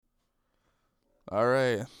All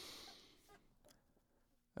right,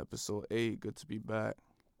 episode 8. Good to be back.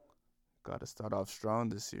 Got to start off strong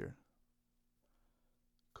this year.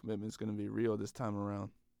 Commitment's going to be real this time around.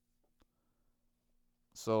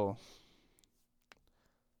 So,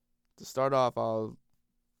 to start off, I'll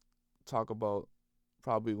talk about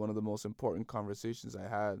probably one of the most important conversations I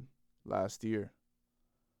had last year.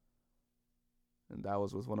 And that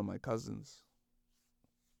was with one of my cousins.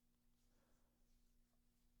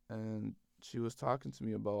 And she was talking to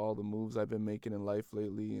me about all the moves I've been making in life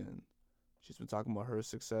lately, and she's been talking about her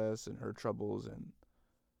success and her troubles, and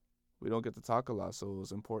we don't get to talk a lot, so it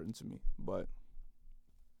was important to me. But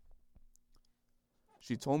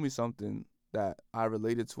she told me something that I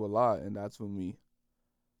related to a lot, and that's when we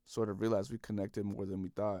sort of realized we connected more than we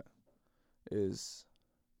thought, is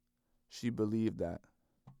she believed that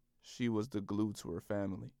she was the glue to her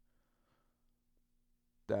family,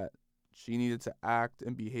 that she needed to act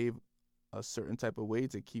and behave a certain type of way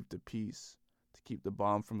to keep the peace, to keep the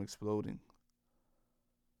bomb from exploding.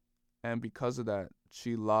 And because of that,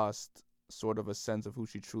 she lost sort of a sense of who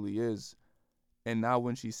she truly is. And now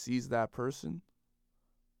when she sees that person,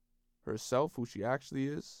 herself, who she actually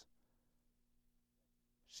is,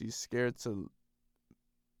 she's scared to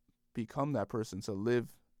become that person, to live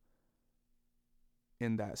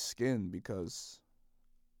in that skin, because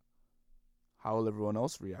how will everyone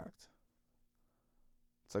else react?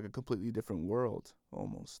 It's like a completely different world,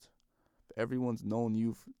 almost. Everyone's known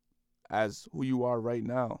you as who you are right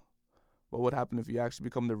now. What would happen if you actually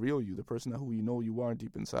become the real you, the person that who you know you are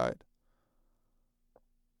deep inside?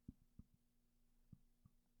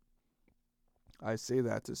 I say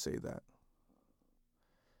that to say that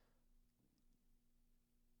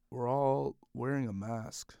we're all wearing a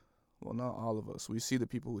mask. Well, not all of us. We see the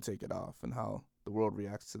people who take it off and how the world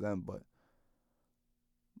reacts to them, but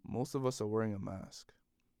most of us are wearing a mask.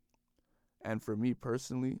 And for me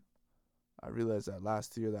personally, I realized that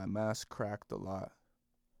last year that mask cracked a lot.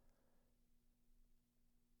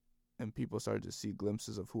 And people started to see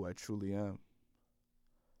glimpses of who I truly am.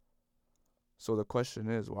 So the question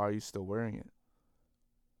is, why are you still wearing it?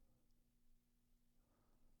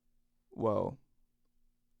 Well,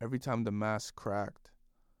 every time the mask cracked,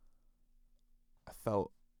 I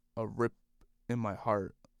felt a rip in my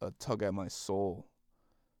heart, a tug at my soul.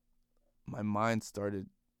 My mind started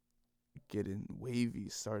getting wavy,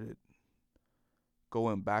 started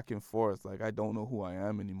going back and forth like I don't know who I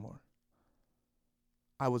am anymore.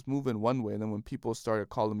 I was moving one way, and then when people started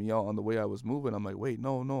calling me out on the way I was moving, I'm like, wait,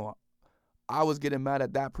 no. I was getting mad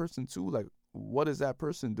at that person too. Like, what is that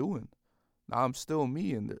person doing? Now I'm still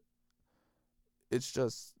me, and it's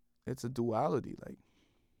a duality. Like,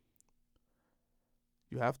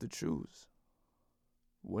 you have to choose.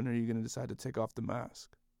 When are you going to decide to take off the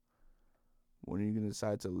mask? When are you going to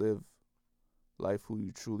decide to live life who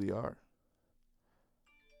you truly are?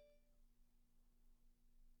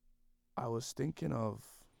 I was thinking of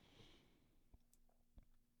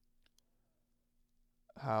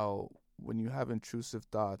how when you have intrusive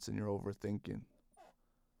thoughts and you're overthinking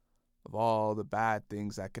of all the bad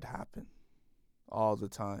things that could happen all the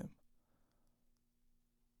time,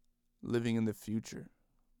 living in the future,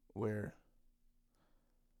 where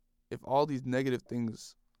if all these negative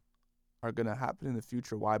things are going to happen in the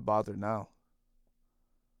future, why bother now?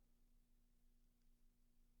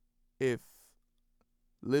 If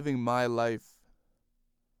living my life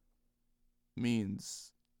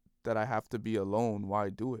means that I have to be alone, why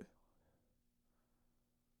do it?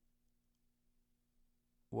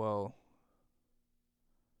 Well,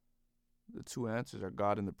 the two answers are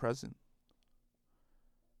God and the present.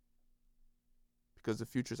 Because the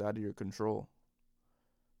future's out of your control.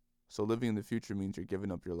 So living in the future means you're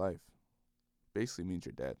giving up your life. Basically means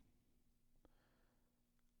you're dead.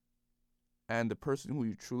 And the person who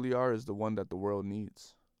you truly are is the one that the world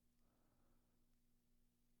needs.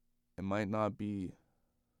 It might not be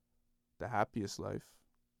the happiest life,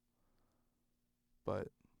 but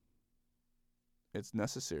it's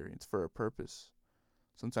necessary. It's for a purpose.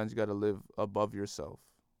 Sometimes you got to live above yourself.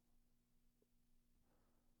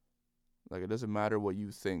 Like, it doesn't matter what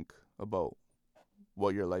you think about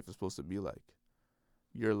what your life is supposed to be like.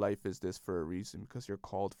 Your life is this for a reason, because you're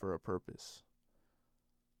called for a purpose.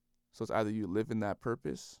 So it's either you live in that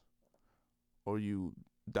purpose or you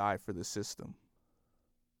die for the system.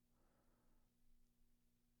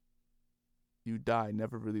 You die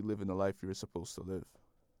never really living the life you were supposed to live.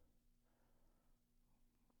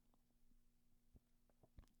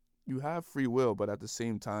 You have free will, but at the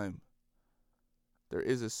same time, there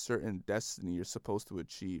is a certain destiny you're supposed to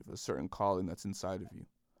achieve, a certain calling that's inside of you.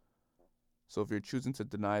 So if you're choosing to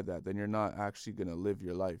deny that, then you're not actually going to live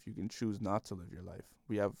your life. You can choose not to live your life.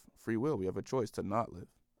 We have free will. We have a choice to not live,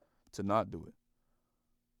 to not do it.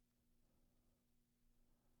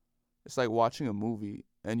 It's like watching a movie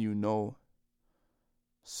and you know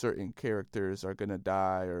certain characters are going to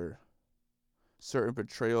die or certain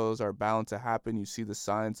betrayals are bound to happen. You see the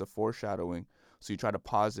signs of foreshadowing. So you try to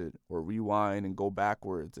pause it or rewind and go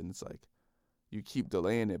backwards. And it's like you keep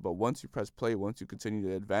delaying it. But once you press play, once you continue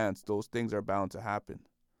to advance, those things are bound to happen.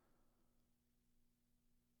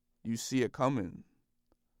 You see it coming.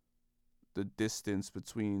 The distance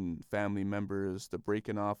between family members, the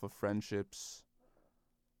breaking off of friendships,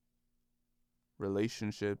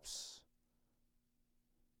 relationships.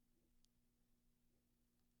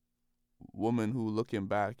 Woman who, looking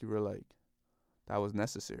back, you were like, that was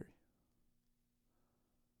necessary.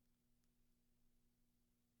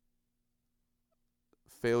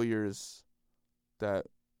 Failures that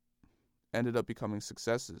ended up becoming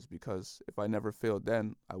successes, because if I never failed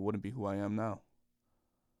then, I wouldn't be who I am now.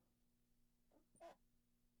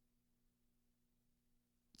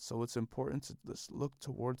 So it's important to just look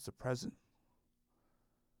towards the present.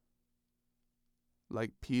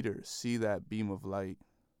 Like Peter, see that beam of light,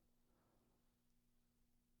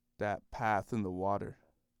 that path in the water.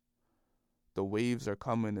 The waves are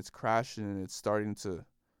coming, it's crashing, and it's starting to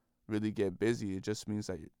really get busy. It just means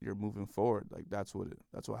that you're moving forward. Like that's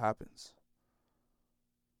what happens.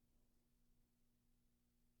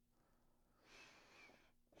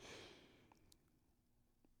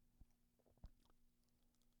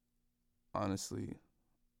 Honestly,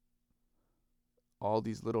 all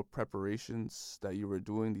these little preparations that you were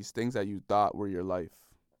doing, these things that you thought were your life,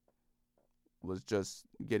 was just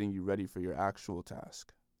getting you ready for your actual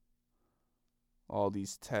task. All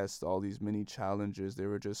these tests, all these mini challenges, they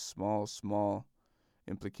were just small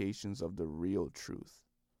implications of the real truth.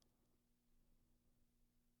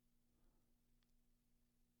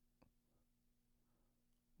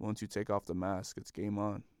 Once you take off the mask, it's game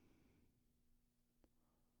on.